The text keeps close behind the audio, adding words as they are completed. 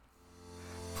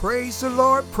Praise the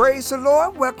Lord, praise the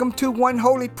Lord. Welcome to One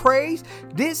Holy Praise.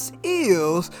 This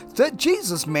is the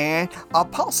Jesus Man,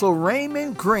 Apostle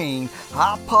Raymond Green.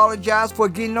 I apologize for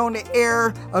getting on the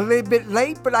air a little bit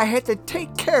late, but I had to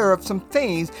take care of some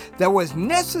things that was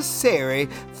necessary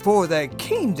for the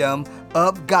kingdom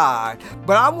of God.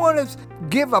 But I want to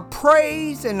give a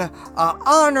praise and a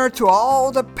honor to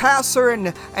all the pastor and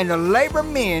the labor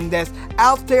men that's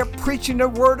out there preaching the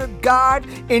word of God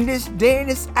in this day and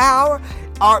this hour.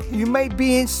 Or you may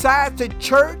be inside the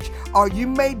church, or you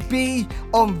may be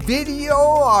on video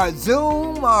or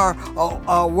Zoom or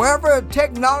wherever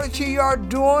technology you are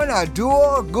doing, a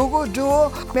Duo, Google Duo.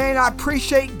 Man, I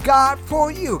appreciate God for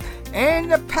you.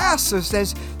 And the pastors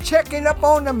that's checking up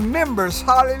on the members,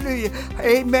 hallelujah,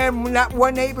 amen,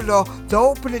 wasn't able to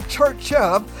open the church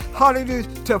up, hallelujah,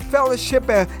 to fellowship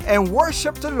and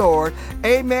worship the Lord,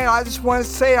 amen. I just want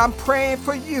to say I'm praying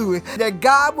for you that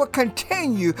God will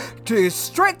continue to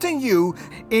strengthen you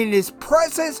in His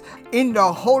presence in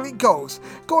the Holy Ghost.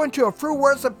 Go into a few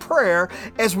words of prayer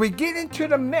as we get into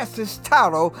the message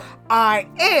titled, I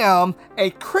Am a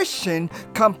Christian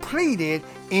Completed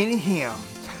in Him.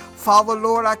 Father,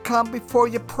 Lord, I come before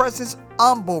your presence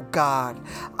humble, God.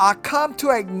 I come to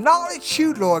acknowledge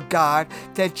you, Lord God,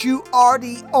 that you are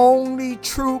the only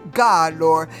true God,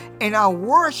 Lord. And I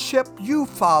worship you,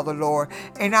 Father, Lord.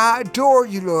 And I adore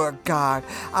you, Lord God.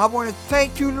 I want to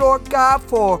thank you, Lord God,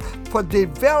 for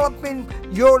developing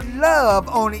your love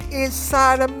on the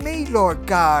inside of me, Lord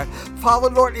God. Father,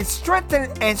 Lord, and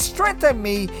strengthen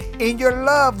me in your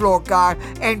love, Lord God,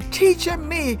 and teaching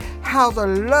me how to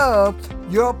love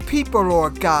your people,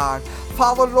 Lord God.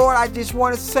 Father, Lord, I just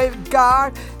want to say,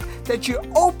 God, that you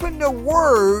open the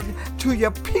word to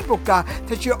your people, God,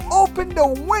 that you open the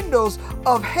windows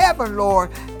of heaven,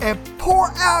 Lord, and pour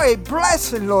out a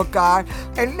blessing, Lord God,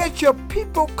 and let your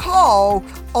people call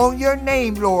on your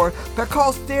name, Lord,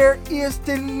 because there is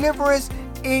deliverance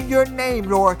in your name,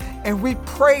 Lord. And we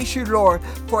praise you, Lord,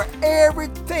 for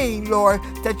everything, Lord,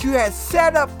 that you have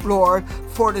set up, Lord,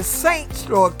 for the saints,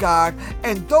 Lord God,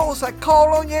 and those that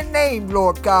call on your name,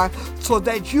 Lord God, so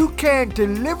that you can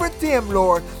deliver them,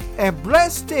 Lord, and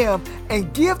bless them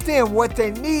and give them what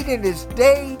they need in this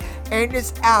day and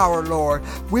this hour, Lord.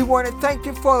 We want to thank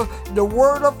you for the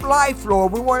word of life,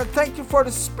 Lord. We want to thank you for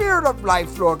the spirit of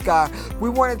life, Lord God. We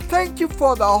want to thank you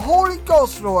for the Holy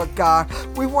Ghost, Lord God.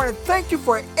 We want to thank you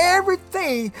for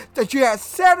everything that you have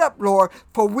set up, Lord,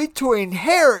 for we to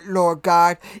inherit, Lord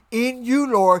God, in you,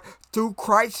 Lord, through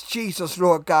Christ Jesus,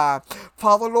 Lord God.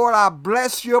 Father, Lord, I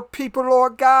bless your people,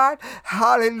 Lord God.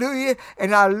 Hallelujah.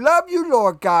 And I love you,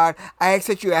 Lord God. I ask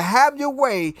that you have your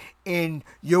way in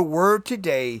your word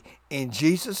today. In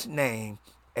Jesus' name,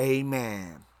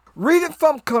 amen. Reading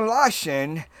from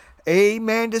Colossians,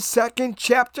 amen, the 2nd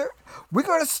chapter. We're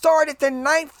going to start at the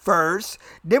 9th verse.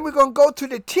 Then we're going to go to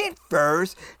the 10th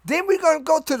verse. Then we're going to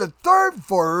go to the 3rd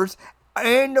verse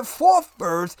and the 4th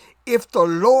verse, if the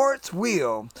Lord's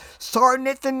will. Starting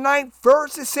at the 9th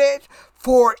verse, it said,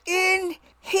 for in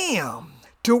him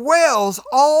dwells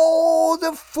all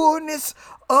the fullness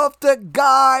of the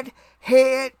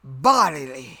Godhead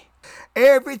bodily.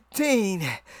 Everything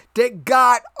that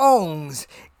God owns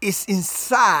is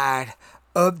inside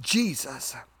of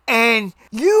Jesus. And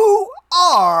you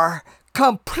are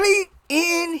complete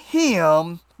in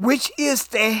him, which is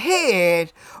the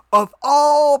head of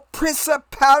all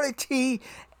principality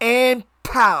and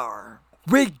power.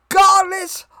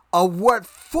 Regardless of what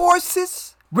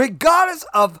forces, regardless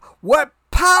of what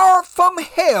power from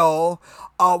hell,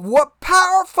 or what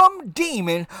power from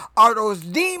demon, are those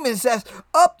demons that's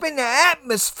up in the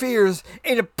atmospheres,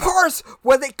 in the parts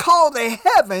where they call the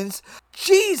heavens,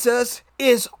 Jesus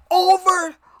is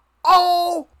over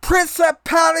all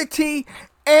principality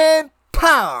and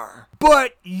power.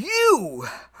 But you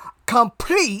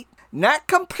complete, not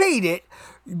completed,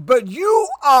 but you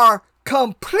are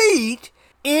complete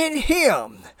in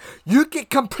him. You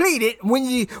get completed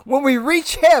when we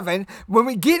reach heaven, when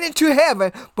we get into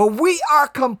heaven, but we are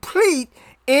complete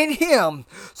in him.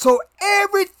 So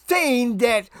everything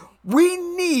that we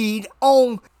need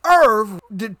on earth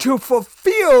to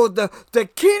fulfill the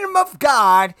kingdom of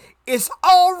God is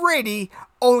already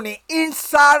on the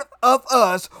inside of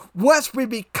us once we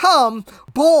become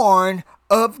born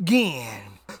again.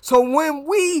 So when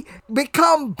we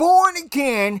become born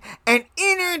again and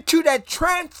enter into that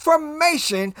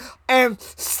transformation and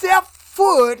step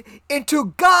foot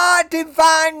into God's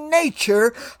divine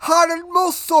nature,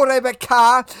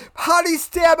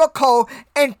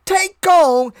 and take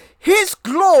on His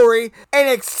glory and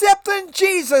accepting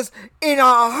Jesus in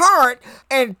our heart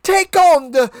and take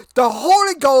on the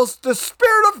Holy Ghost, the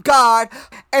Spirit of God,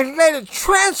 and let it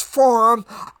transform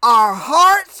our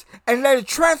hearts and let it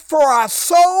transform our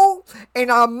soul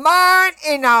and our mind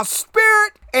and our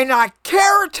spirit and our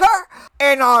character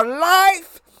and our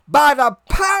life by the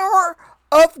power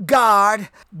of God.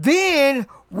 Then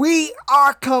we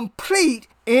are complete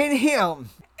in Him.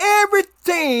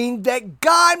 Everything that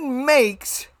God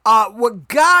makes, what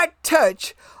God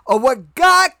touch or what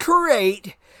God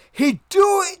create, He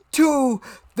do it to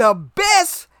the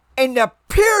best and the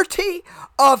purity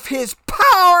of His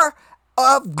power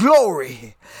of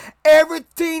glory.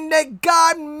 Everything that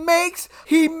God makes,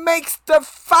 He makes the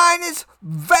finest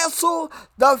vessel,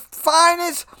 the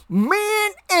finest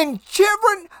men and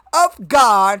children of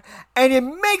God, and He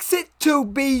makes it to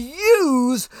be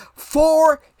used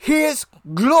for His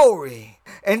glory.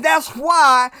 And that's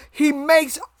why He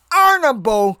makes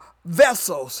honorable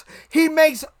vessels. He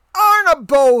makes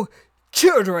honorable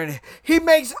children. He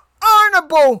makes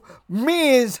honorable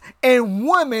men and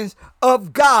women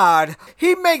of God.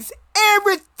 He makes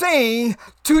everything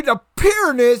to the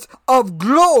pureness of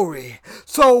glory.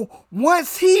 So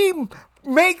once He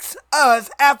makes us,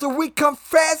 after we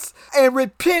confess and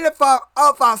repent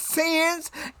of our sins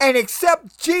and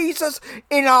accept Jesus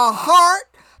in our heart,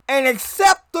 and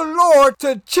accept the Lord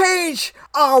to change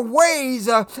our ways,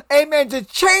 amen, to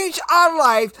change our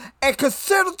life and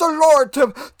consider the Lord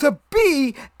to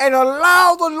be and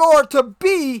allow the Lord to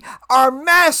be our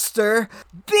master,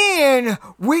 then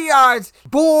we are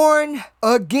born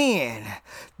again.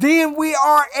 Then we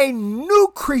are a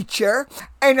new creature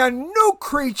and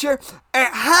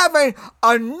having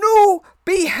a new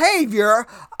behavior,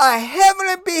 a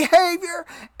heavenly behavior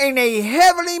and a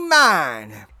heavenly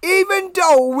mind. Even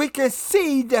though we can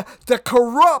see the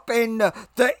corrupt and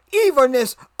the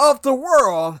evilness of the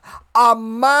world, our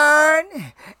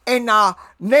mind and our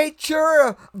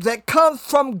nature that comes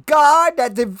from God,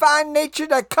 that divine nature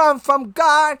that comes from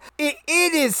God, it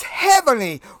is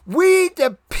heavenly. We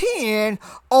depend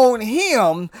on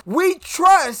Him. We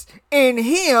trust in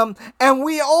Him, and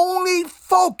we only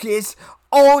focus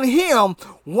on Him.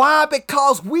 Why?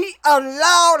 Because we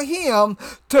allowed Him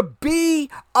to be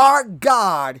our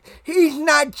God. He's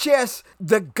not just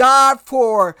the God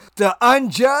for the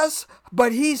unjust,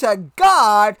 but He's a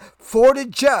God for the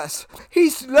just.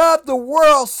 He's loved the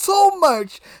world so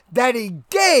much that He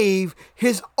gave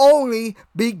His only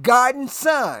begotten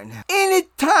Son.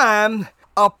 Anytime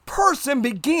a person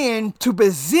begin to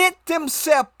present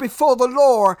themselves before the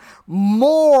Lord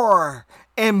more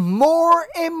and more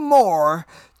and more,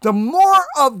 the more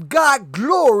of God's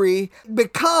glory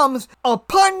becomes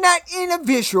upon that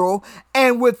individual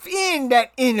and within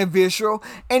that individual,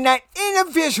 and that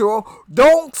individual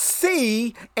don't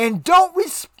see and don't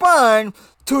respond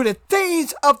to the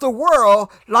things of the world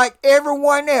like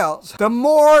everyone else. The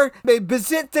more they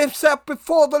present themselves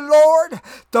before the Lord,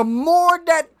 the more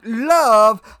that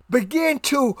love begin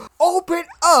to open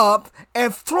up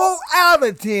and flow out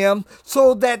of them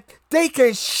so that they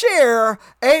can share,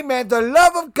 amen, the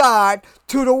love of God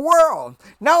to the world.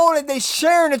 Not only they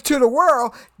sharing it to the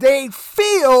world, they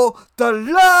feel the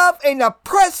love and the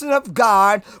presence of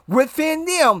God within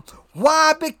them.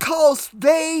 Why? Because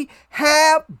they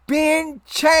have been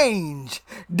changed.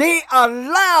 They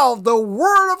allow the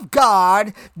Word of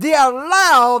God, they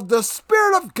allow the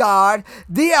Spirit of God,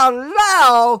 they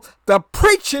allow the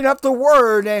preaching of the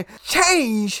Word and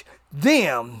change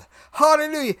them.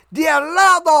 Hallelujah. They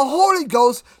allow the Holy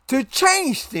Ghost to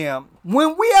change them.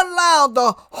 When we allow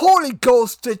the Holy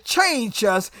Ghost to change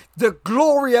us, the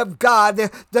glory of God,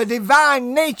 the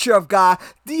divine nature of God,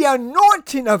 the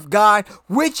anointing of God,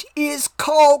 which is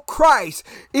called Christ,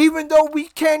 even though we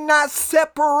cannot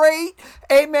separate,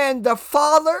 amen, the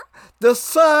Father, the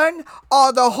Son,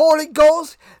 or the Holy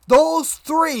Ghost, those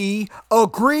three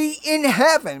agree in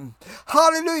heaven.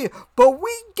 Hallelujah. But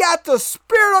we got the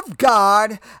Spirit of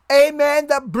God, amen,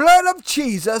 the blood of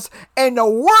Jesus, and the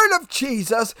Word of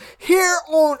Jesus here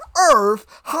on earth,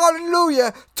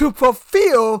 hallelujah, to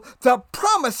fulfill the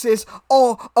promises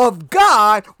of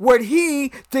God, what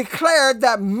He declared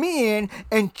that men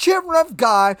and children of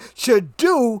God should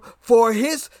do for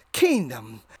His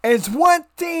kingdom. And it's one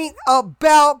thing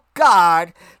about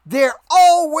God, there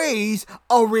always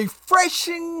a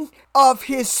refreshing of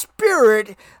his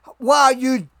spirit while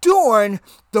you're doing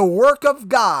the work of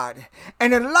God.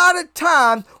 And a lot of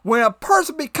times when a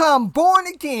person becomes born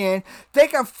again, they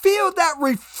can feel that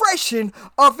refreshing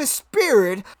of his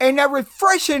spirit, and that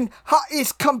refreshing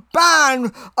is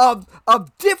combined of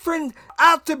different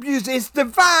attributes. It's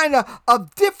divine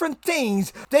of different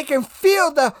things. They can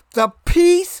feel the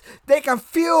peace, they can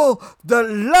feel the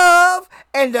love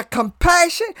and the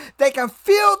compassion, they can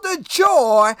feel the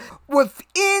joy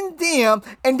within them,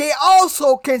 and they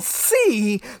also can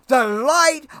see the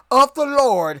light of the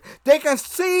Lord. They can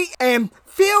see and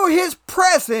feel his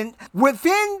presence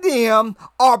within them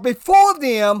or before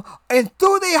them and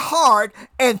through their heart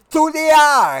and through their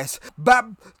eyes by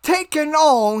taking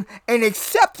on and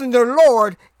accepting the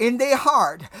Lord in their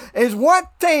heart. It's one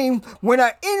thing when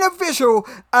an individual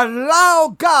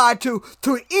allow God to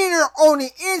enter on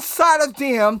the inside of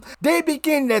them, they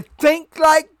begin to think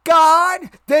like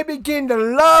God, they begin to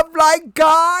love like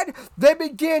God, they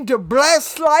begin to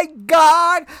bless like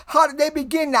God, they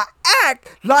begin to act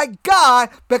like God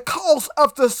because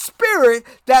of the spirit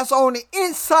that's on the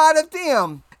inside of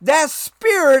them. That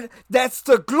spirit, that's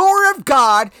the glory of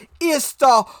God, is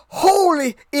the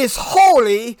holy, is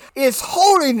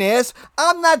holiness.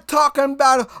 I'm not talking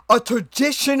about a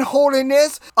tradition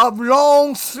holiness of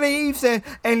long sleeves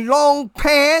and long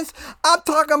pants. I'm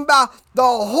talking about the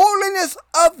holiness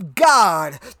of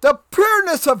God, the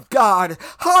pureness of God.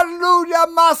 Hallelujah,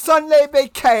 my son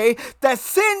Lebeke, that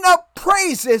send up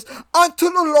praises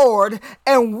unto the Lord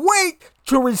and wait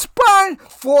to respond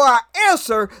for an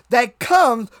answer that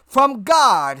comes from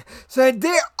God. So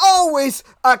there always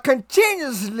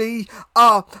continuously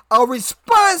a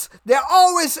response. There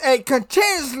always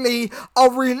continuously a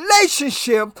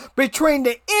relationship between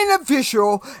the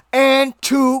individual and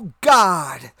to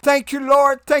God. Thank you,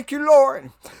 Lord. Thank you,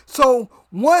 Lord. So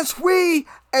once we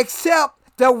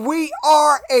accept that we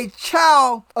are a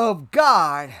child of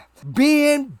God,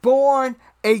 being born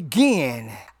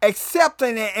again,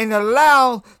 accepting it and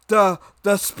allow the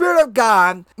Spirit of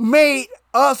God made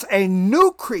us a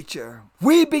new creature.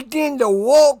 We begin to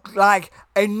walk like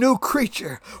a new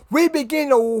creature. We begin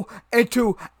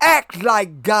to act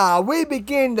like God. We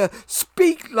begin to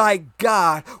speak like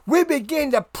God. We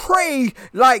begin to pray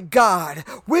like God.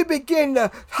 We begin to,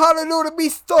 hallelujah,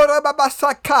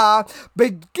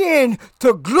 begin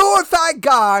to glorify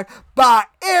God by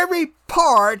every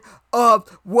part of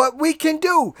what we can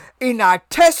do in our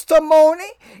testimony,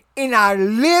 in our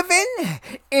living,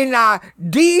 in our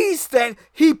deeds that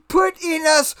he put in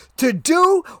us to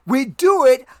do. We do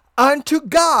it unto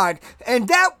God, and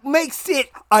that makes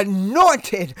it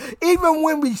anointed. Even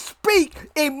when we speak,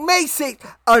 it makes it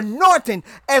anointing,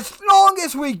 as long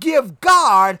as we give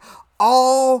God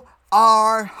all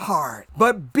our heart.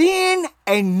 But being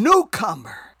a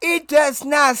newcomer, it does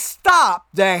not stop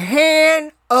the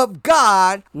hand of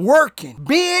God working.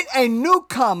 Being a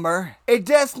newcomer, it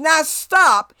does not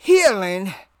stop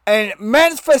healing and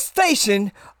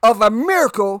manifestation of a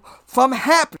miracle from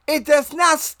happening. It does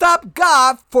not stop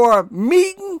God for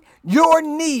meeting your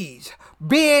needs.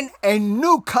 Being a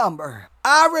newcomer.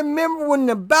 I remember when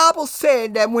the Bible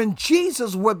said that when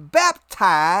Jesus was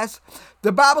baptized,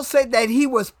 the Bible said that he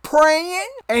was praying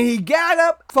and he got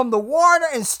up from the water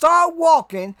and started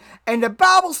walking. And the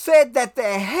Bible said that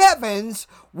the heavens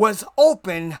was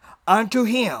open unto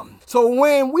him. So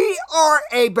when we are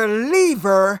a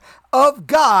believer of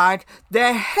God,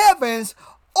 the heavens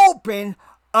open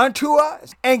unto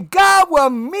us. And God will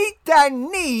meet that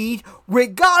need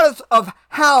regardless of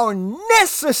how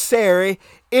necessary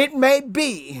it may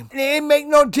be. It make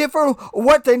no difference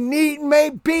what the need may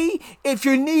be. If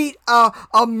you need a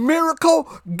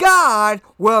miracle, God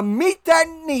will meet that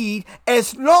need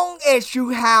as long as you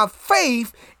have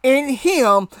faith in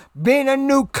him being a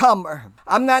newcomer.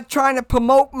 I'm not trying to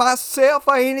promote myself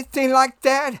or anything like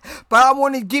that, but I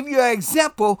want to give you an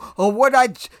example of what I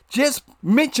just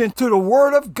mentioned through the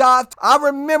word of God. I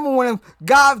remember when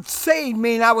God saved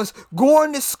me and I was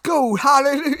going to school.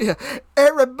 Hallelujah.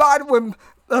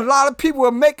 A lot of people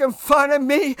were making fun of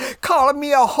me, calling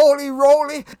me a holy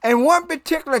roly. And one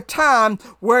particular time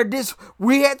where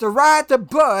we had to ride the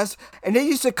bus, and they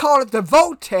used to call it the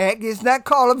VOTEC. It's not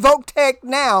called a VOTEC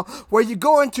now, where you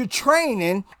go into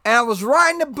training. And I was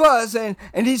riding the bus, and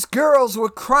these girls were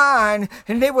crying,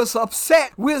 and they was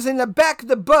upset. We was in the back of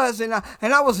the bus, and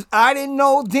I didn't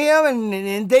know them,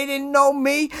 and they didn't know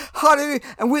me.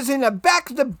 And we was in the back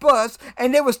of the bus,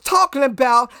 and they was talking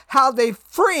about how their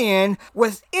friend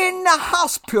was was in the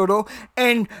hospital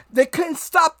and they couldn't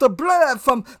stop the blood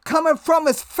from coming from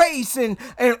his face and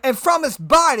from his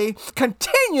body,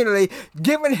 continually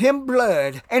giving him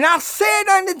blood. And I said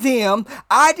unto them,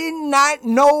 I did not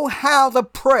know how to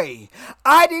pray.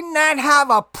 I did not have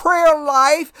a prayer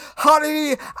life.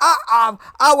 Hallelujah.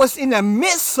 I was in the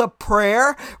midst of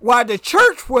prayer while the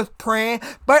church was praying,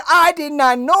 but I did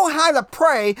not know how to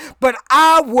pray, but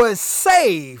I was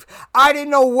saved. I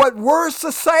didn't know what words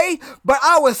to say, but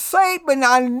I was saved and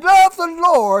I love the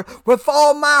Lord with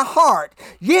all my heart.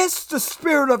 Yes, the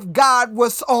Spirit of God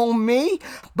was on me,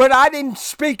 but I didn't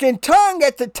speak in tongue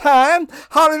at the time.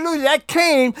 Hallelujah. That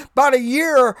came about a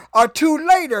year or two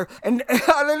later. And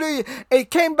hallelujah,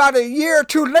 it came about a year or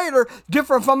two later,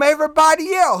 different from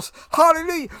everybody else.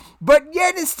 Hallelujah. But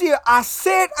yet and still, I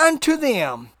said unto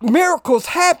them, miracles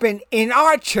happen in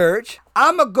our church.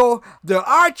 I'm going to go to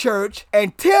our church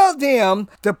and tell them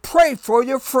to pray for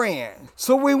your friend.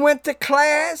 So we went to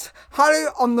class,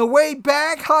 hallelujah, on the way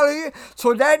back, hallelujah.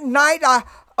 So that night I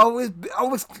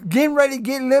was getting ready to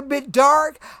get a little bit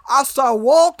dark. I started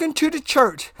walking to the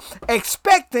church,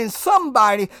 expecting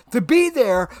somebody to be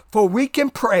there for we can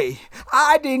pray.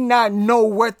 I did not know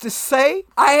what to say.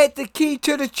 I had the key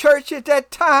to the church at that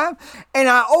time, and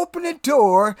I opened the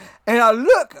door, and I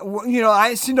look, I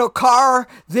didn't see no car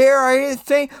there or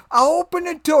anything. I opened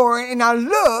the door and I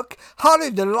look,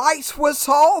 hallelujah, the lights was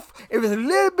off. It was a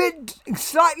little bit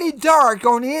slightly dark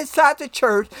on the inside the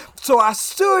church. So I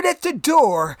stood at the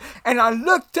door and I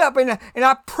looked up and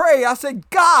I prayed. I said,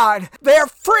 God, their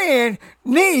friend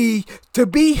need to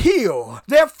be healed.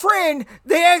 Their friend,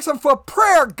 they asked him for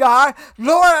prayer, God.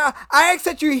 Lord, I ask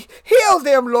that you heal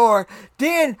them, Lord.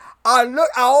 Then I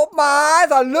opened my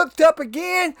eyes, I looked up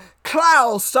again,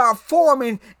 clouds started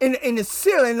forming in the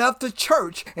ceiling of the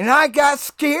church. And I got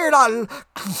scared. I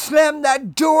slammed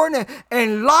that door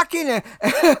and locked it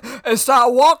and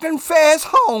started walking fast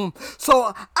home.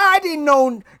 So I didn't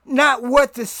know not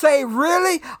what to say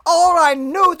really. All I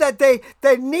knew that they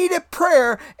needed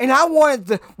prayer, and I wanted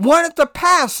the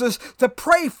pastors to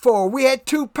pray for. We had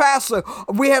two pastors.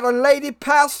 We had a lady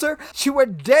pastor. She was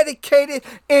dedicated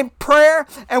in prayer,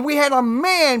 and we had a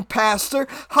man pastor.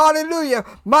 Hallelujah.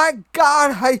 My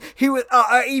God, he was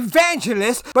an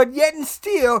evangelist, but yet and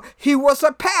still he was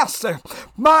a pastor.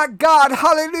 My God,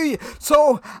 hallelujah.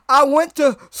 So I went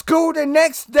to school the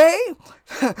next day.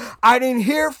 I didn't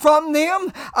hear from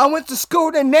them. I went to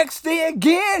school the next day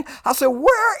again. I said,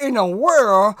 where in the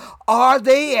world are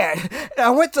they at? And I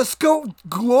went to school,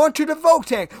 going to the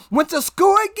Votech. Went to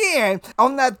school again.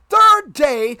 On that third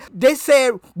day, they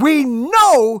said, we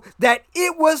know that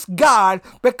it was God,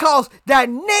 because that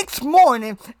next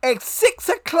morning at 6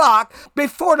 o'clock,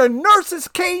 before the nurses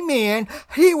came in,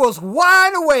 he was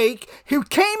wide awake. He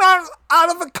came out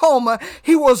of a coma.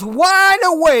 He was wide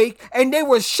awake, and they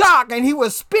were shocked, and he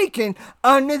was speaking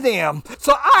unto them.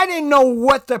 So I didn't know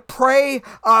what to pray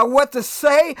or what to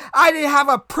say. I didn't have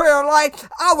a prayer life.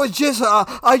 I was just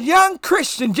a young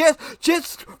Christian,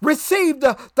 just received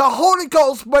the Holy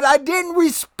Ghost, but I didn't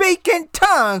speak in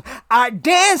tongues. I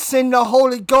danced in the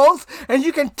Holy Ghost, and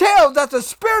you can tell that the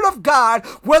Spirit of God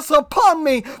was upon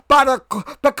me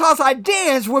because I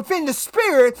danced within the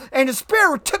Spirit, and the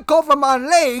Spirit took over my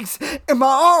legs and my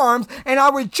arms, and I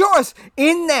rejoiced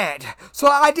in that. So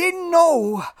I didn't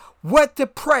know what to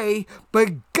pray,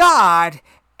 but God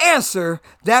answered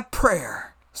that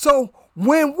prayer. So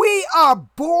when we are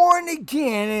born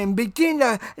again and begin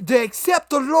to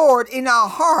accept the Lord in our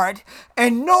heart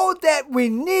and know that we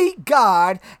need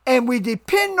God and we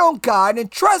depend on God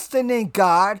and trusting in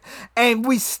God and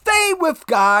we stay with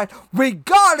God,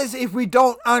 regardless if we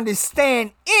don't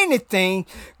understand anything,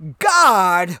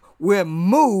 God will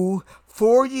move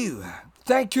for you.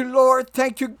 Thank you, Lord.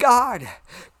 Thank you, God.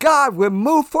 God will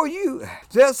move for you.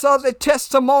 There's other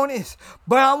testimonies,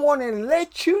 but I want to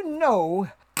let you know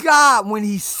God, when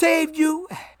he saved you,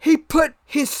 he put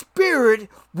his Spirit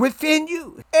within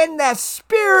you. And that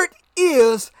Spirit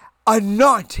is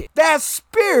anointed. That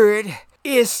Spirit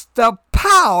is the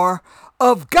power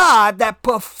of God that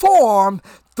perform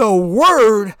the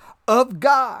word of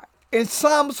God. In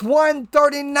Psalms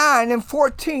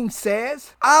 139:14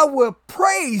 says, I will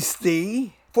praise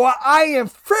thee, for I am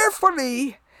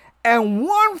fearfully and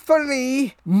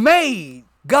wonderfully made.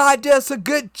 God does a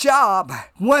good job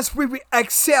once we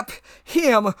accept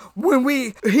him,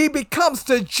 he becomes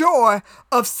the joy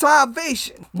of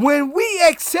salvation. When we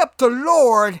accept the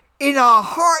Lord in our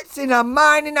hearts, in our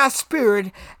mind, in our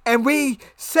spirit, and we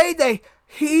say that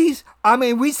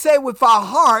we say with our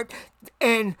heart,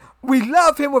 and we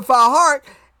love him with our heart,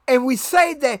 and we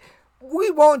say that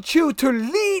we want you to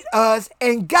lead us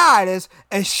and guide us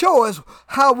and show us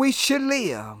how we should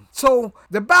live. So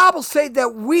the Bible says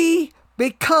that we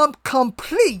become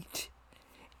complete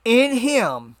in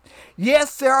Him.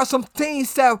 Yes, there are some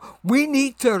things that we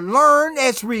need to learn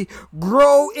as we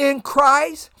grow in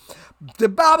Christ. The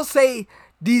Bible says,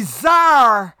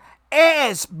 desire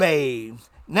as babes,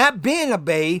 not being a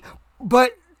babe,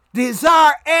 but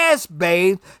desire as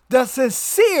babe the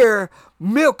sincere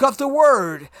milk of the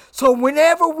word. So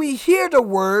whenever we hear the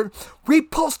word, we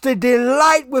supposed to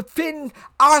delight within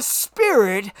our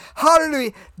spirit,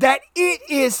 hallelujah, that it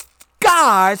is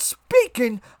God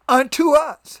speaking unto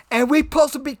us. And we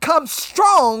supposed to become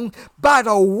strong by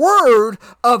the word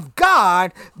of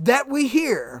God that we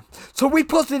hear. So we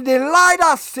supposed to delight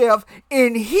ourselves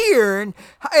in hearing,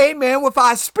 amen, with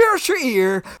our spiritual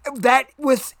ear that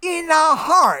was in our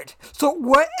heart. So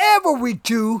whatever we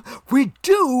do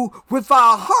with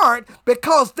our heart,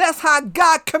 because that's how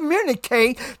God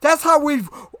communicates. That's how we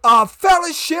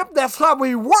fellowship. That's how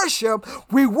we worship.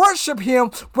 We worship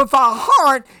Him with our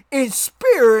heart in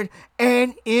spirit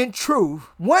and in truth.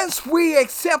 Once we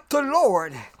accept the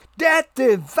Lord, that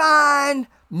divine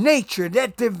nature,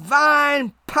 that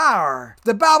divine power,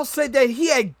 the Bible said that He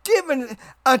had given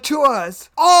unto us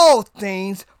all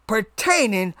things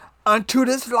pertaining unto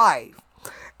this life.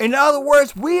 In other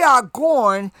words, we are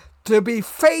going to be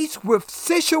faced with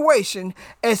situation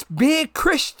as being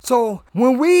Christian. So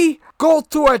when we go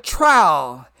through a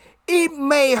trial, it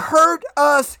may hurt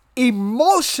us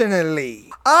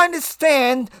emotionally.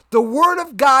 Understand the word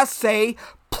of God say,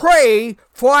 pray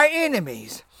for our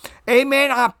enemies.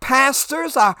 Amen. Our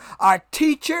pastors, our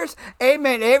teachers,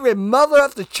 amen. Every mother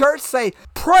of the church say,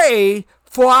 pray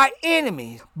for our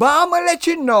enemies. But I'm going to let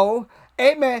you know,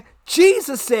 amen,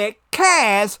 Jesus said,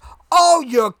 cast all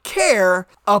your care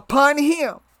upon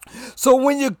Him. So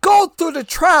when you go through the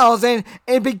trials and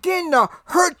begin to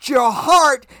hurt your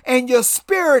heart and your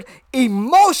spirit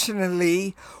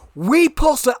emotionally, we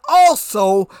supposed to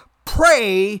also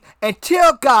pray and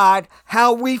tell God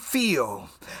how we feel.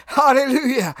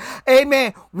 Hallelujah.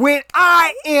 Amen. When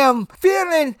I am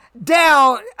feeling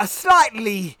down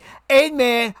slightly,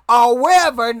 amen, or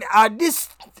wherever,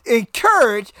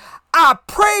 disencouraged, I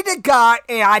pray to God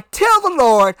and I tell the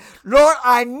Lord, Lord,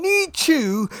 I need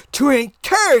you to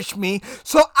encourage me.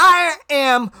 So I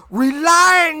am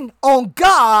relying on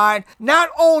God, not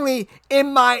only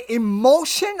in my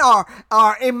emotion or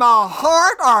in my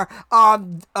heart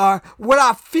or what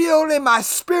I feel in my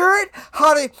spirit.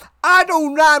 I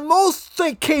do not most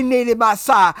thinking in my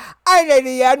side. I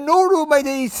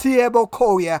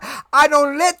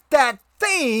don't let that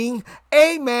thing,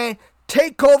 amen,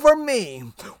 take over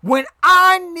me. When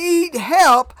I need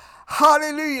help,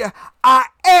 hallelujah, I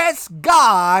ask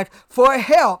God for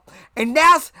help. And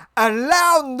that's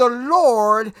allowing the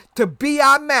Lord to be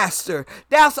our master.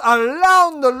 That's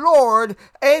allowing the Lord,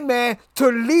 amen,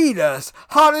 to lead us.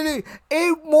 Hallelujah.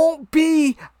 It won't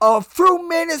be a few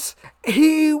minutes.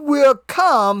 He will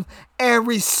come and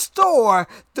restore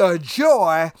the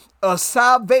joy of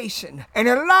salvation. And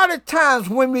a lot of times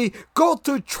when we go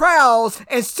through trials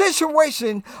and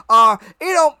situations,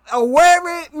 wherever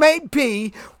it may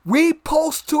be, we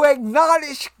supposed to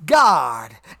acknowledge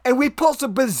God, and we supposed to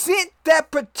present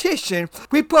that petition.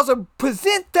 We supposed to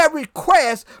present that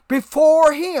request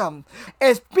before Him.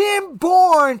 As being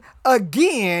born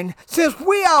again, since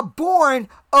we are born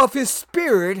of His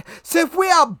Spirit, since we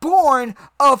are born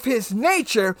of His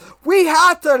nature, we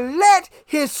have to let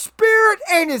His Spirit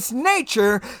and His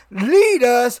nature lead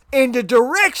us in the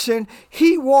direction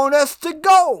He wants us to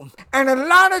go. And a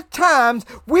lot of times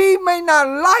we may not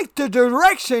like the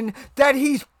direction that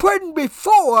He's putting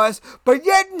before us, but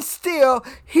yet and still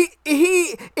He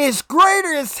is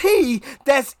greater is He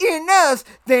that's in us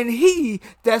than he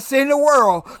that's in the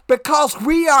world, because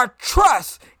we are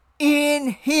trust in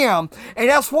Him. And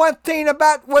that's one thing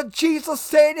about what Jesus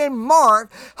said in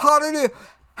Mark. Hallelujah.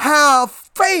 Have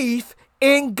faith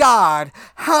in God.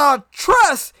 Have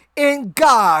trust in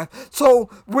God. So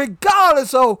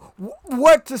regardless of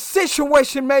what the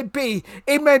situation may be,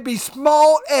 it may be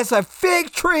small as a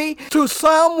fig tree to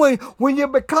some when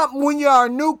you are a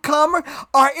newcomer,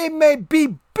 or it may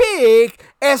be big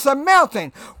as a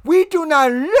mountain. We do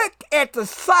not look at the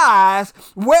size,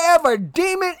 wherever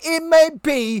demon it may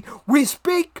be. We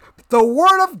speak the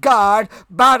word of God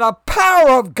by the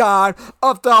power of God,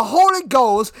 of the Holy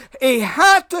Ghost. It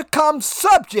has to come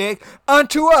subject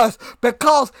unto us,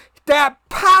 because that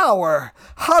power,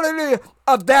 hallelujah,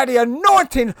 of that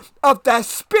anointing of that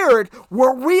Spirit,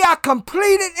 where we are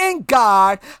completed in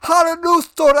God, hallelujah,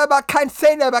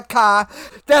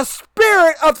 the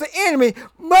spirit of the enemy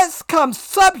must come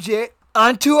subject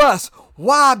unto us.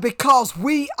 Why? Because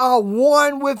we are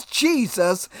one with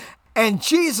Jesus, and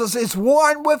Jesus is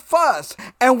one with us,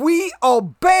 and we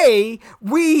obey,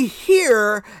 we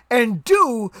hear and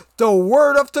do the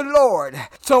word of the Lord.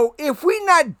 So if we're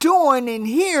not doing and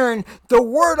hearing the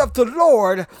word of the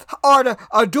Lord, or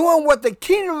doing what the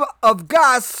kingdom of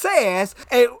God says,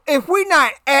 and if we're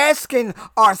not asking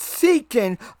or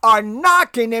seeking or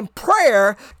knocking in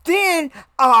prayer, then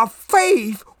our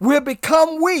faith will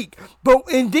become weak.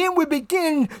 And then we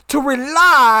begin to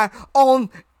rely on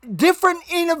different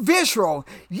individual.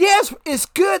 Yes, it's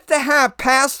good to have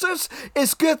pastors,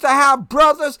 it's good to have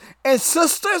brothers and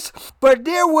sisters, but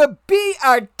there will be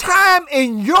a time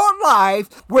in your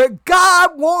life where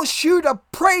God wants you to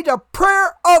pray the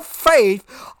prayer of faith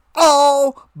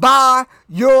all by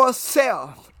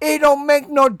yourself. It don't make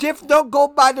no difference. Don't go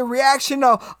by the reaction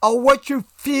of what you're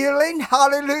feeling.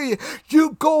 Hallelujah.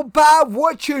 You go by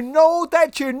what you know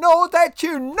that you know that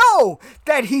you know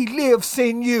that he lives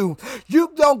in you.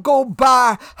 You don't go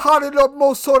by, hallelujah,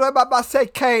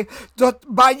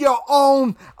 by your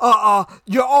own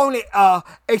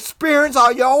experience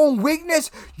or your own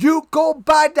weakness. You go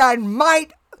by that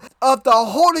might of the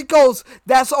Holy Ghost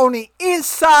that's on the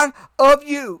inside of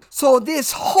you. So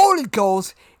this Holy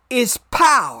Ghost is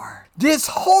power. This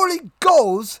Holy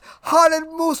Ghost,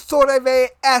 hallelujah,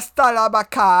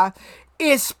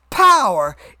 is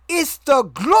power. It's the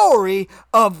glory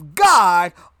of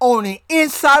God on the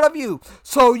inside of you.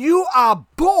 So you are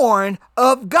born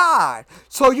of God.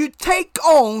 So you take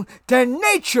on the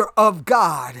nature of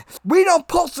God. We don't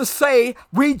supposed to say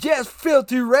we just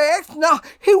filthy rags. No,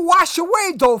 he washed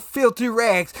away those filthy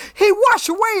rags. He washed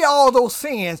away all those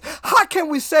sins. How can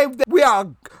we say that we are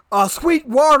sweet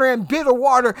water and bitter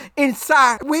water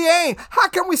inside? We ain't. How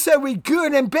can we say we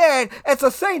good and bad at the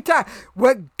same time?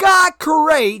 What God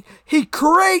create, he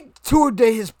create to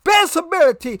his best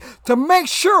ability to make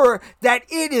sure that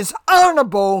it is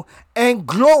honorable and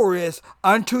glorious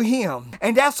unto him.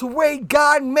 And that's the way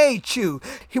God made you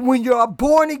when you are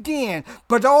born again.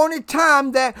 But the only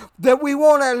time that we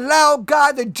want to allow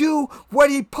God to do what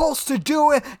he's supposed to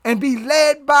do and be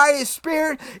led by his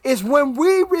spirit is when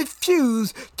we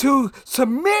refuse to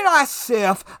submit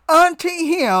ourselves unto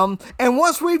him. And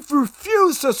once we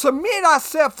refuse to submit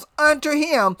ourselves unto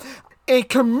him, and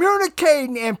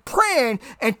communicating and praying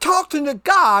and talking to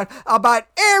God about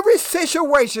every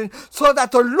situation so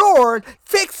that the Lord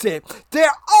fix it.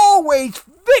 There always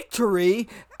victory.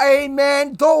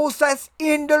 Amen. Those that's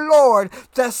in the Lord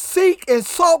that seek and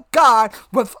sought God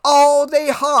with all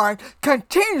their heart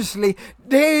continuously,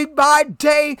 day by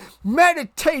day,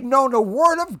 meditating on the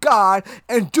word of God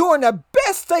and doing the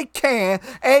best they can.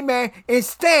 Amen. And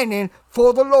standing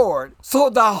for the Lord. So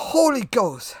the Holy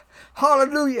Ghost,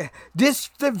 hallelujah, this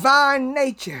divine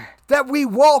nature that we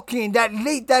walk in, that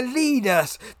lead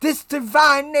us, this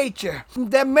divine nature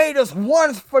that made us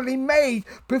wonderfully made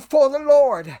before the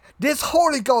Lord. This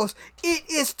Holy Ghost, it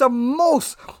is the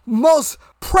most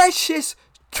precious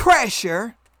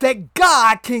treasure that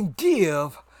God can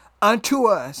give unto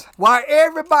us. While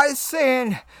everybody's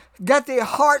saying, got their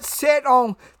heart set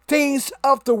on things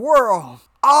of the world,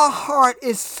 our heart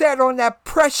is set on that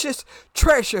precious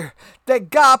treasure that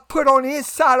God put on the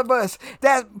inside of us,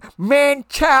 that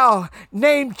man-child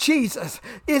named Jesus.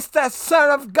 It's that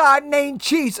Son of God named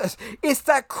Jesus. It's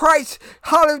that Christ,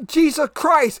 hallelujah, Jesus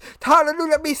Christ,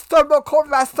 hallelujah,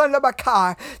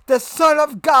 the Son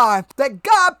of God that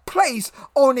God placed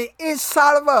on the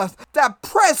inside of us, that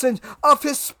presence of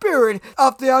his spirit,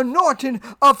 of the anointing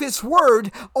of his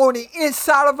word on the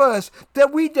inside of us,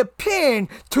 that we depend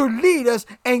to lead us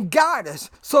and guide us.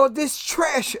 So this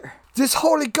treasure, this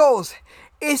Holy Ghost,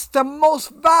 is the most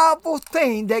valuable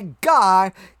thing that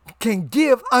God can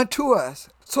give unto us.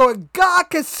 So if God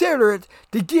considered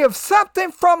to give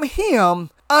something from him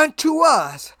unto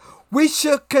us, we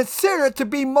should consider it to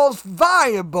be most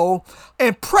valuable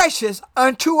and precious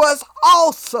unto us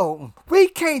also. We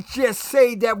can't just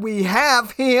say that we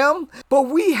have him, but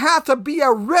we have to be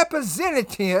a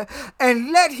representative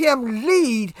and let him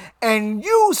lead and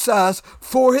use us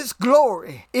for his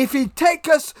glory. If he take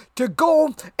us to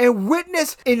go and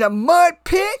witness in a mud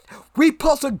pit, we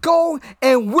supposed to go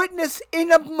and witness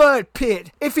in a mud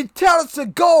pit. If he tell us to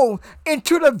go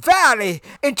into the valley,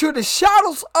 into the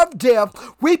shadows of death,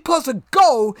 we supposed to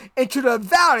go into the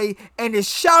valley and the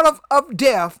shadow of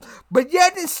death. But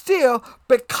yet and still,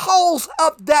 because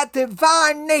of that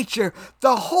divine nature,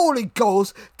 the Holy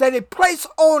Ghost that it placed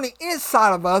on the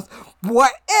inside of us,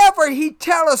 wherever he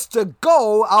tell us to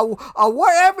go, or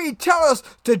whatever he tell us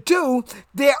to do,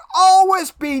 there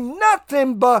always be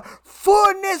nothing but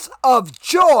fullness of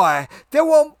joy. There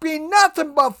won't be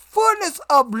nothing but fullness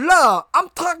of love. I'm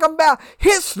talking about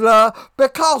his love,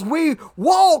 because we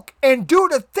walk and do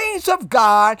the things of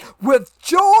God with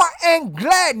joy and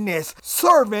gladness,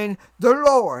 serving the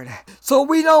Lord. So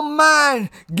we don't mind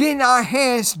getting our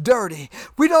hands dirty.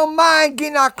 We don't mind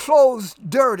getting our clothes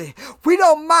dirty. We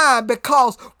don't mind,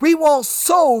 because we want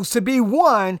souls to be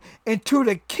won into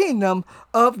the kingdom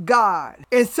of God.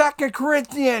 In 2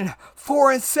 Corinthians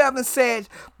 4:7 says,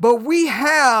 but we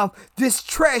have this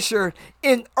treasure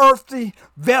in earthly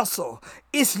vessel.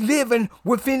 It's living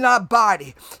within our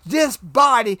body. This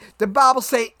body, the Bible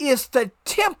says, is the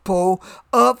temple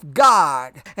of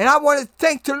God. And I want to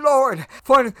thank the Lord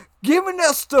for giving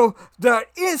us the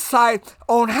insight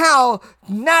on how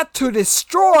not to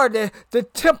destroy the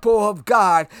temple of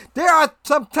God. There are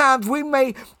sometimes we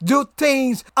may do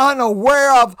things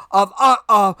unaware of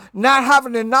not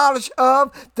having the knowledge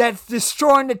of, that's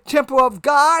destroying the temple of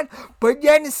God, but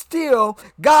yet and still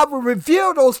God will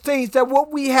reveal those things, that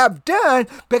what we have done,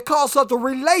 because of the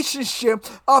relationship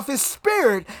of his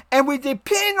Spirit, and we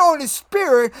depend on his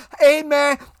Spirit,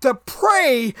 amen, to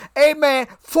pray, amen,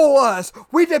 for us.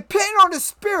 We depend on the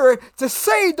Spirit to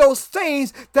say those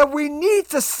things that we need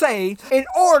to say in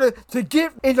order to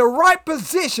get in the right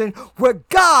position where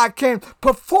God can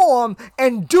perform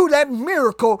and do that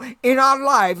miracle in our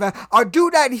life, or do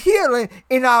that healing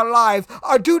in our life,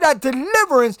 or do that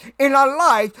deliverance in our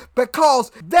life,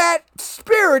 because that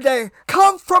Spirit that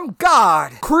comes from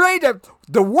God created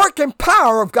the working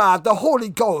power of God, the Holy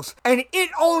Ghost, and it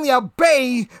only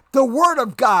obeys the Word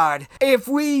of God if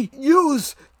we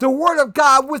use the Word of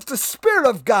God with the Spirit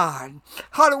of God.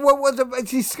 What was it?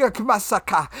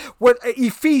 With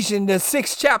Ephesians, the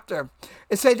 6th chapter.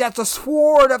 It says that the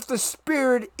sword of the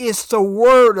Spirit is the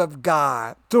Word of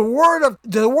God. The Word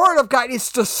of God is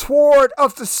the sword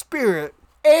of the Spirit.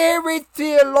 Every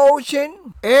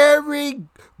theologian, every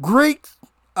Greek,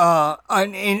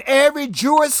 and every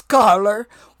Jewish scholar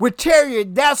would tell you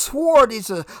that sword is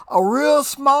a real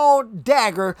small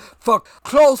dagger for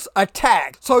close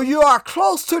attack. So you are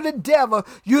close to the devil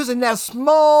using that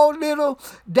small little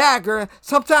dagger.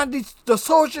 Sometimes the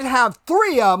soldiers have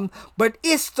 3 of them, but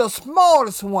it's the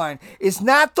smallest one. It's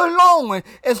not the long one.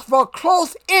 It's for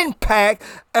close impact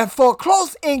and for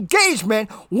close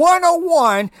engagement,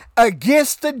 one-on-one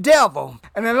against the devil.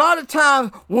 And a lot of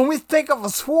times when we think of a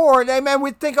sword, amen,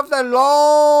 we think of that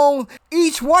long,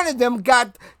 each one of them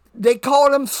got, they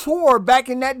called them sword back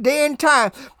in that day and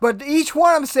time. But each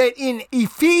one of them said in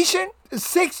Ephesians, the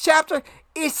 6th chapter,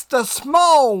 it's the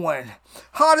small one.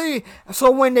 Hallelujah.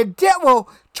 So when the devil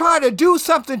try to do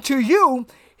something to you,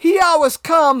 he always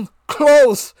comes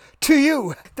close to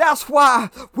you. That's why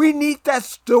we need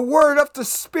the word of the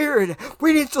Spirit.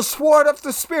 We need the sword of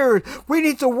the Spirit. We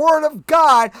need the word of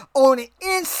God on the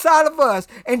inside of us.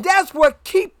 And that's what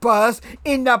keeps us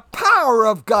in the power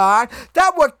of God.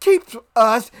 That's what keeps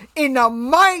us in the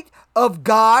might of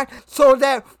God, so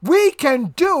that we can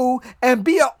do and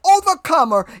be an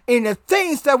overcomer in the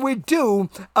things that we do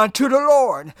unto the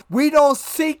Lord. We don't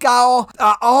seek our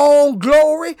own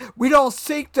glory. We don't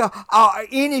seek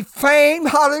any fame,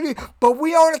 hallelujah, but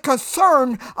we are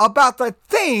concerned about the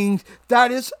things that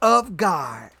is of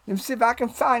God. Let me see if I can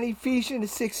find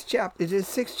Ephesians, the 6th chapter. Is it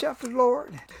the 6th chapter,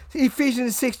 Lord?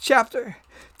 Ephesians, the 6th chapter,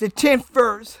 the 10th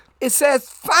verse. It says,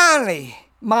 finally,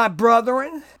 my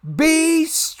brethren, be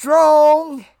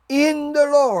strong in the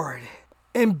Lord.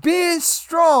 And being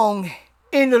strong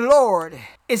in the Lord,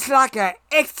 it's like an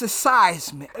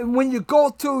exercise. When you go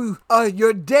through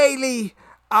your daily,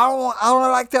 I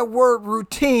don't like that word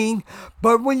routine,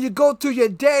 but when you go through your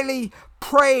daily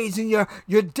praise and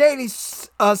your daily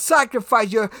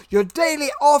sacrifice, your daily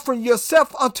offering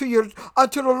yourself unto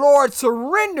the Lord,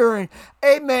 surrendering,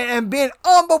 amen, and being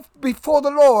humble before the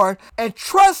Lord and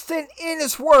trusting in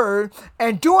his word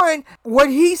and doing what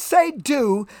he say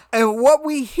do and what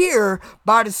we hear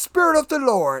by the Spirit of the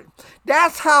Lord.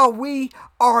 That's how we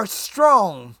are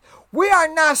strong. We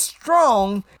are not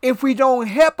strong if we don't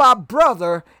help our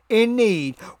brother in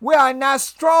need. We are not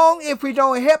strong if we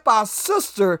don't help our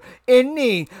sister in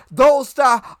need. Those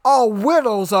that are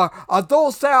widows, or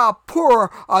those that are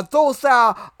poor, or those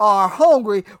that are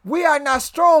hungry. We are not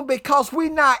strong because we're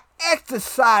not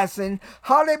exercising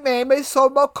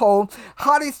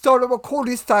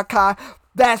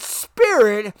that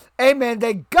spirit, amen,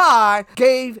 that God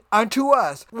gave unto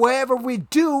us. Whatever we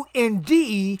do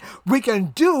indeed, we can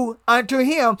do unto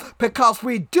him, because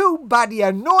we do by the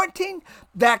anointing,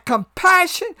 that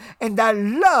compassion, and that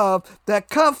love that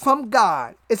comes from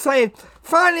God. It's saying,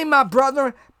 finally, my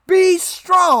brother, be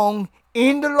strong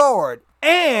in the Lord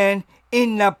and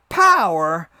in the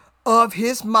power of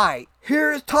his might.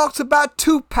 Here it talks about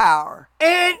two power.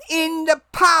 And in the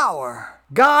power,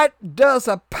 God does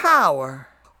a power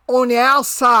on the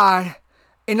outside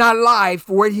in our life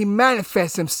where he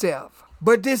manifests himself.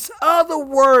 But this other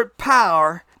word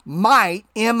power, might,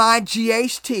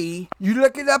 M-I-G-H-T, you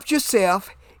look it up yourself,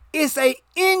 it's a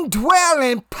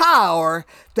indwelling power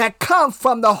that comes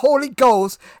from the Holy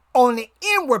Ghost on the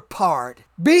inward part.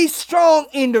 Be strong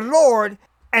in the Lord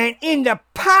and in the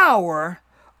power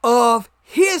of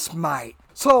his might.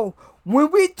 So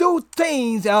when we do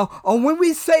things or when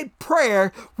we say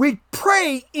prayer, we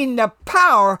pray in the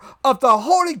power of the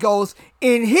Holy Ghost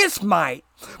in his might.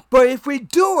 But if we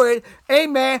do it,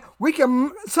 amen, we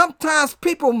can, sometimes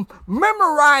people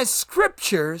memorize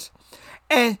scriptures,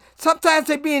 and sometimes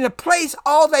they be in a place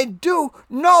all they do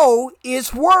know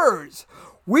is words.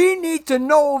 We need to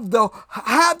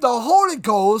have the Holy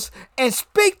Ghost and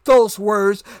speak those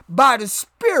words by the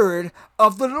Spirit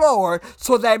of the Lord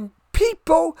so that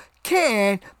people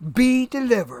can be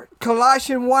delivered.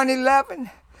 Colossians 1:11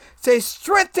 says,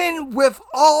 strengthen with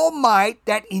all might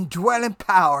that indwelling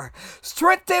power.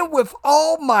 Strengthen with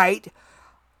all might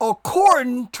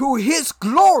according to his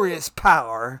glorious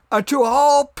power unto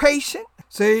all patience.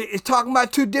 See, it's talking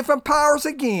about two different powers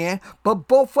again, but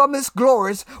both of them is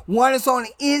glorious. One is on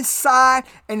the inside,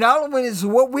 and the other one is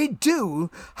what we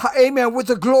do, amen, with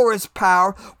the glorious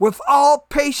power, with all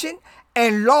patience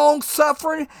and long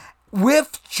suffering,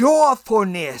 with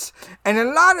joyfulness. And a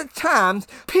lot of times,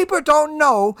 people don't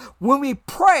know when we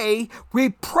pray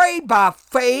by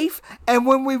faith, and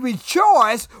when we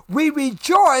rejoice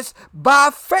by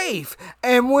faith.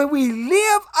 And when we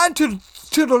live unto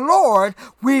the Lord,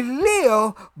 we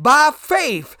live by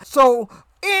faith. So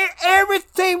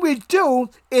everything we do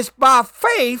is by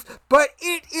faith, but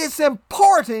it is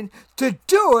important to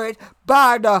do it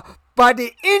by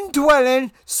the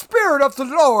indwelling Spirit of the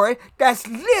Lord that's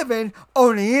living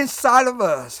on the inside of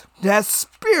us. That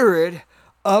Spirit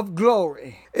of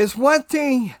glory. It's one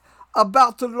thing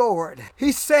about the Lord.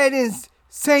 He said in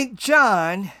St.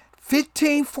 John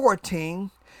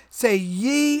 15:14, say,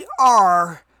 ye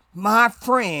are my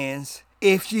friends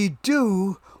if ye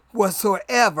do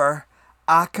whatsoever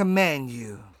I command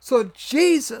you. So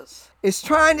Jesus is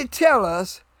trying to tell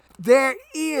us there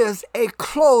is a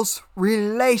close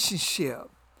relationship.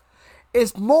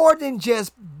 It's more than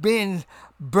just being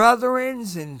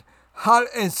brethren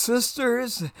and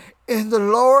sisters in the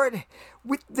Lord.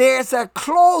 There's a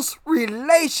close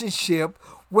relationship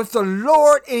with the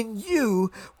Lord and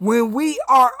you when we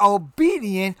are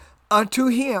obedient unto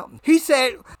him. He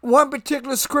said, one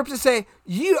particular scripture say,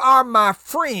 you are my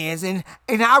friends, and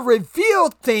I reveal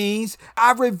things,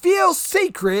 I reveal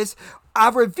secrets, I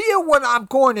reveal what I'm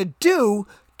going to do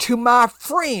to my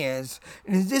friends.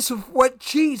 And this is what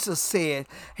Jesus said.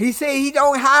 He said he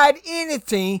don't hide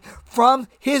anything from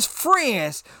his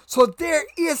friends. So there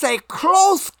is a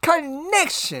close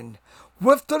connection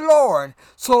with the Lord.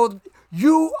 So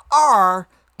you are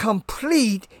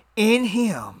complete in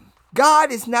him.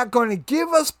 God is not going to give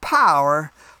us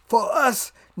power for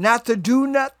us not to do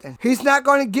nothing. He's not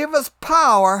going to give us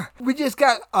power. We just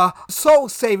got a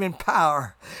soul-saving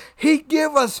power. He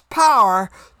give us power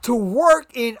to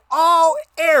work in all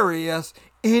areas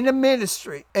in the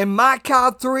ministry. And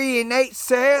Micah 3:8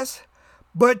 says,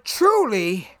 but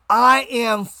truly I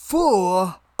am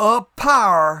full of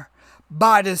power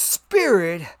by the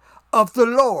Spirit of the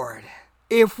Lord.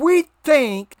 If we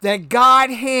think that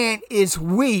God's hand is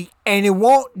weak and it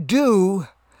won't do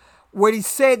what he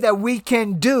said that we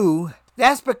can do,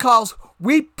 that's because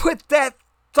we put that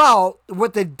thought,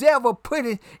 what the devil put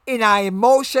it in our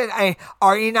emotion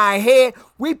or in our head,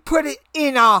 we put it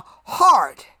in our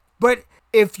heart. But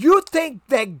if you think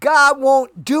that God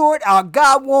won't do it or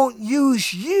God won't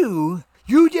use you,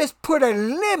 you just put a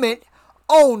limit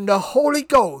on the Holy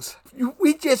Ghost.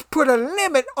 We just put a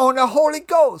limit on the Holy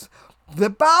Ghost. The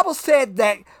Bible said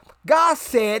that God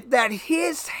said that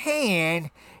his hand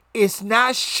is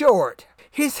not short.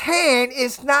 His hand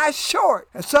is not short.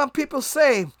 And some people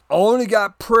say, I only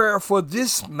got prayer for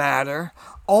this matter.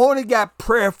 I only got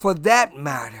prayer for that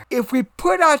matter. If we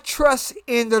put our trust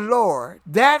in the Lord,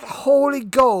 that Holy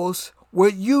Ghost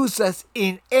will use us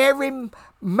in every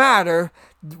matter,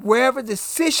 wherever the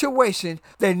situation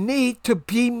that need to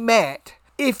be met.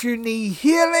 If you need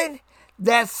healing,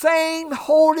 that same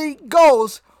Holy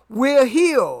Ghost will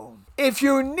heal. If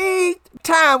you need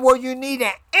time where you need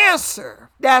an answer,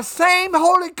 that same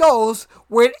Holy Ghost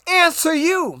will answer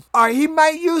you. Or he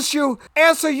may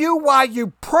answer you while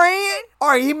you're praying,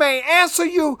 or he may answer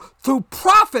you through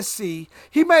prophecy.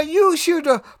 He may use you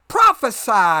to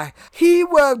prophesy. He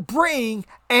will bring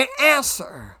an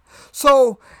answer.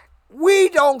 So we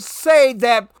don't say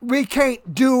that we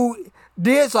can't do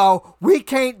this or we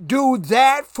can't do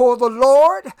that for the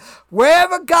Lord.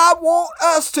 Wherever God wants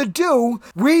us to do,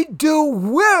 we do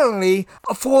willingly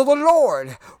for the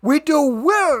Lord. We do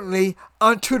willingly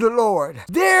unto the Lord.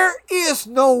 There is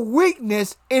no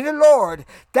weakness in the Lord.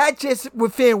 That's just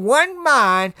within one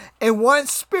mind and one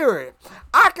spirit.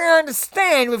 I can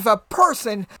understand if a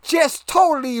person just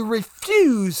totally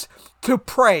refused to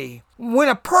pray. When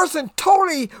a person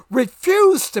totally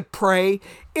refuses to pray,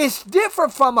 it's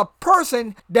different from a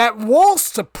person that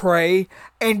wants to pray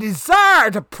and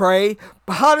desire to pray,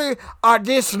 but how they are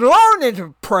just learning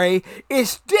to pray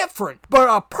is different. But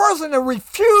a person that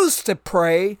refuses to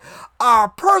pray, or a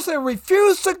person that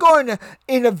refuses to go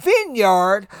in the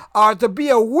vineyard, or to be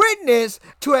a witness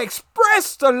to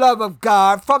express the love of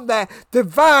God from the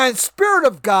divine Spirit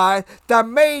of God that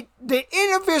made the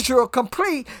individual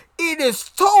complete, it is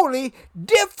totally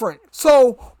different.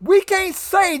 So we can't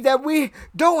say that we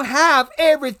don't have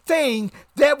everything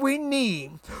that we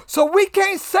need. So we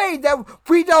can't say that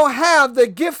we don't have the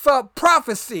gift of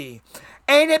prophecy.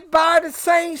 Ain't it by the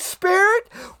same Spirit?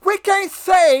 We can't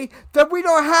say that we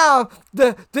don't have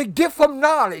the gift of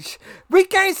knowledge. We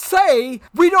can't say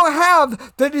we don't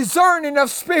have the discerning of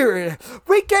spirit.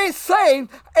 We can't say,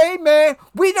 amen,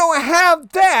 we don't have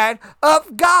that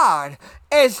of God.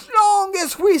 As long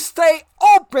as we stay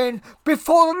open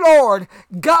before the Lord,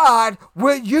 God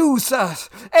will use us.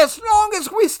 As long as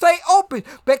we stay open,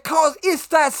 because it's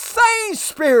that same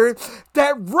Spirit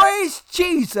that raised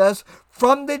Jesus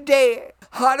from the dead.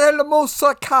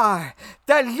 Hallelujah,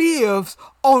 that lives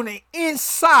on the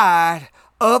inside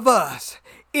of us.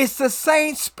 It's the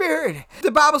same Spirit.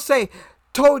 The Bible says,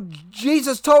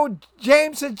 Jesus told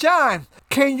James and John,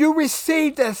 can you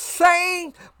receive the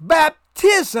same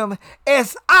baptism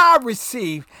as I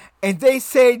received? And they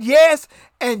said yes,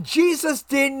 and Jesus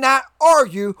did not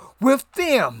argue with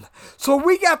them. So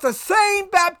we got the same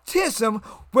baptism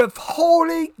with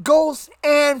Holy Ghost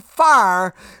and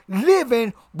fire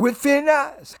living within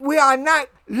us. We are not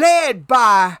led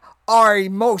by our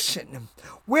emotion.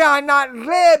 We are not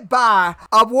led by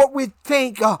what we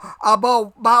think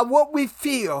by what we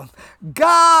feel.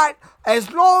 God,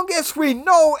 as long as we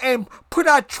know and put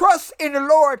our trust in the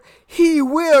Lord, He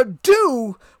will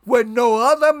do what no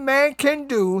other man can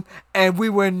do, and we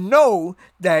will know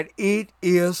that it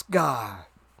is God.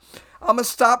 I'm going to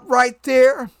stop right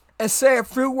there and say a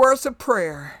few words of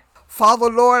prayer.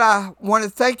 Father, Lord, I want to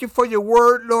thank you for your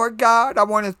word, Lord God. I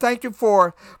want to thank you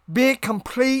for being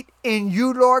complete in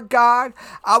you, Lord God.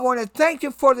 I want to thank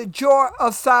you for the joy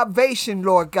of salvation,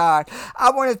 Lord God. I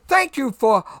want to thank you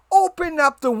for opening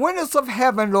up the windows of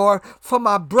heaven, Lord, for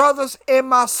my brothers and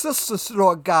my sisters,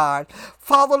 Lord God.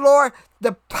 Father, Lord,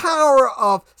 the power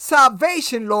of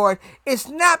salvation, Lord, is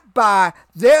not by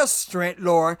their strength,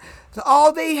 Lord.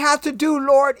 All they have to do,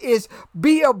 Lord, is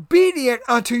be obedient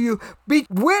unto you, be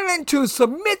willing to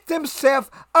submit themselves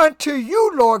unto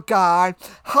you, Lord God.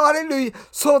 Hallelujah.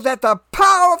 So that the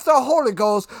power of the Holy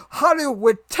Ghost, hallelujah,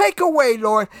 would take away,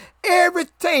 Lord,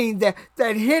 everything that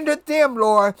hindered them,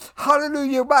 Lord.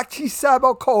 Hallelujah.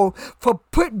 For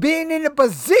being in a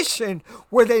position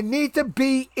where they need to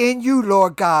be in you,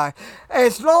 Lord God.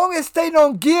 As long as they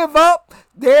don't give up,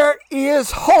 there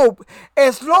is hope.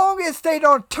 As long as they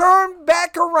don't turn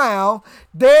back around,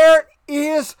 there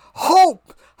is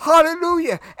hope.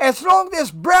 Hallelujah. As long as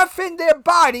there's breath in their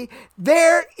body,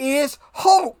 there is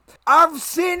hope. I've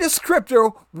seen the scripture,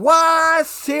 why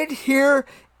sit here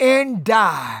and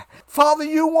die? Father,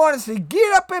 you want us to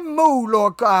get up and move,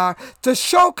 Lord God, to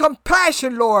show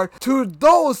compassion, Lord, to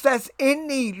those that's in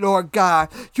need, Lord God.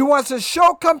 You want us to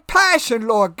show compassion,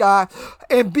 Lord God,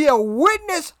 and be a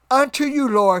witness unto you,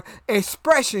 Lord,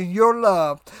 expressing your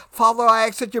love. Father, I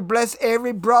ask that you bless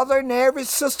every brother and every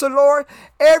sister, Lord,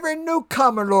 every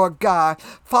newcomer, Lord God.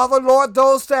 Father, Lord,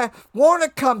 those that want to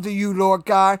come to you, Lord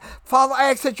God. Father,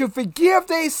 I ask that you forgive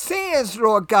their sins,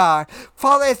 Lord God.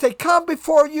 Father, as they come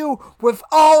before you with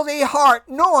all their heart,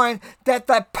 knowing that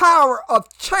the power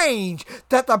of change,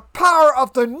 that the power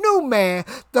of the new man,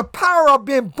 the power of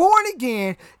being born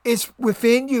again is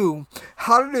within you.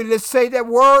 Hallelujah. Let's say that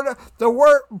word, the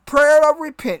word prayer of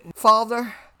repentance.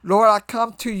 Father, Lord, I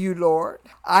come to you, Lord.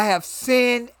 I have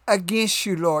sinned against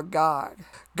you, Lord God.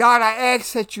 God, I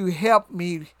ask that you help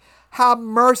me. have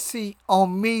mercy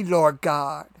on me, Lord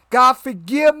God. God,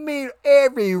 forgive me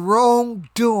every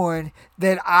wrongdoing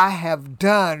that I have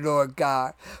done, Lord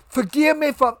God. Forgive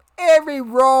me from every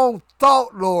wrong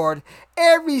thought, Lord.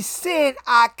 Every sin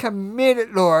I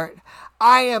committed, Lord.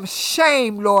 I am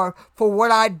ashamed, Lord, for what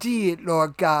I did,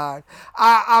 Lord God.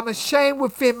 I'm ashamed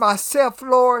within myself,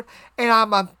 Lord, and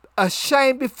I'm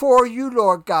ashamed before you,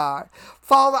 Lord God.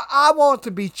 Father, I want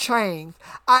to be changed.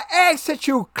 I ask that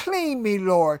you clean me,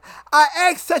 Lord. I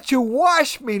ask that you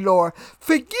wash me, Lord.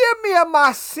 Forgive me of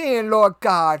my sin, Lord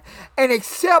God, and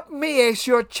accept me as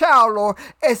your child, Lord,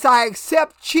 as I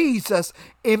accept Jesus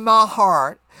in my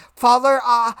heart. Father,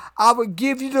 I would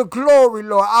give you the glory,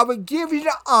 Lord. I would give you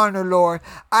the honor, Lord.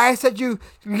 I ask that you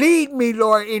lead me,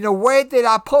 Lord, in the way that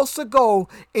I'm supposed to go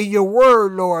in your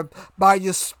word, Lord, by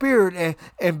your spirit and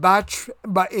and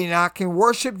I can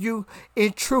worship you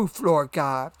in truth, Lord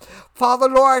God. Father,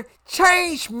 Lord,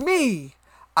 change me.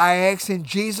 I ask in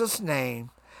Jesus' name.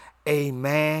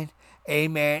 Amen.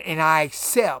 Amen. And I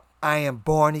accept I am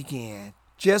born again.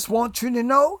 Just want you to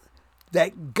know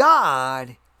that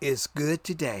God is good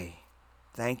today.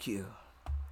 Thank you.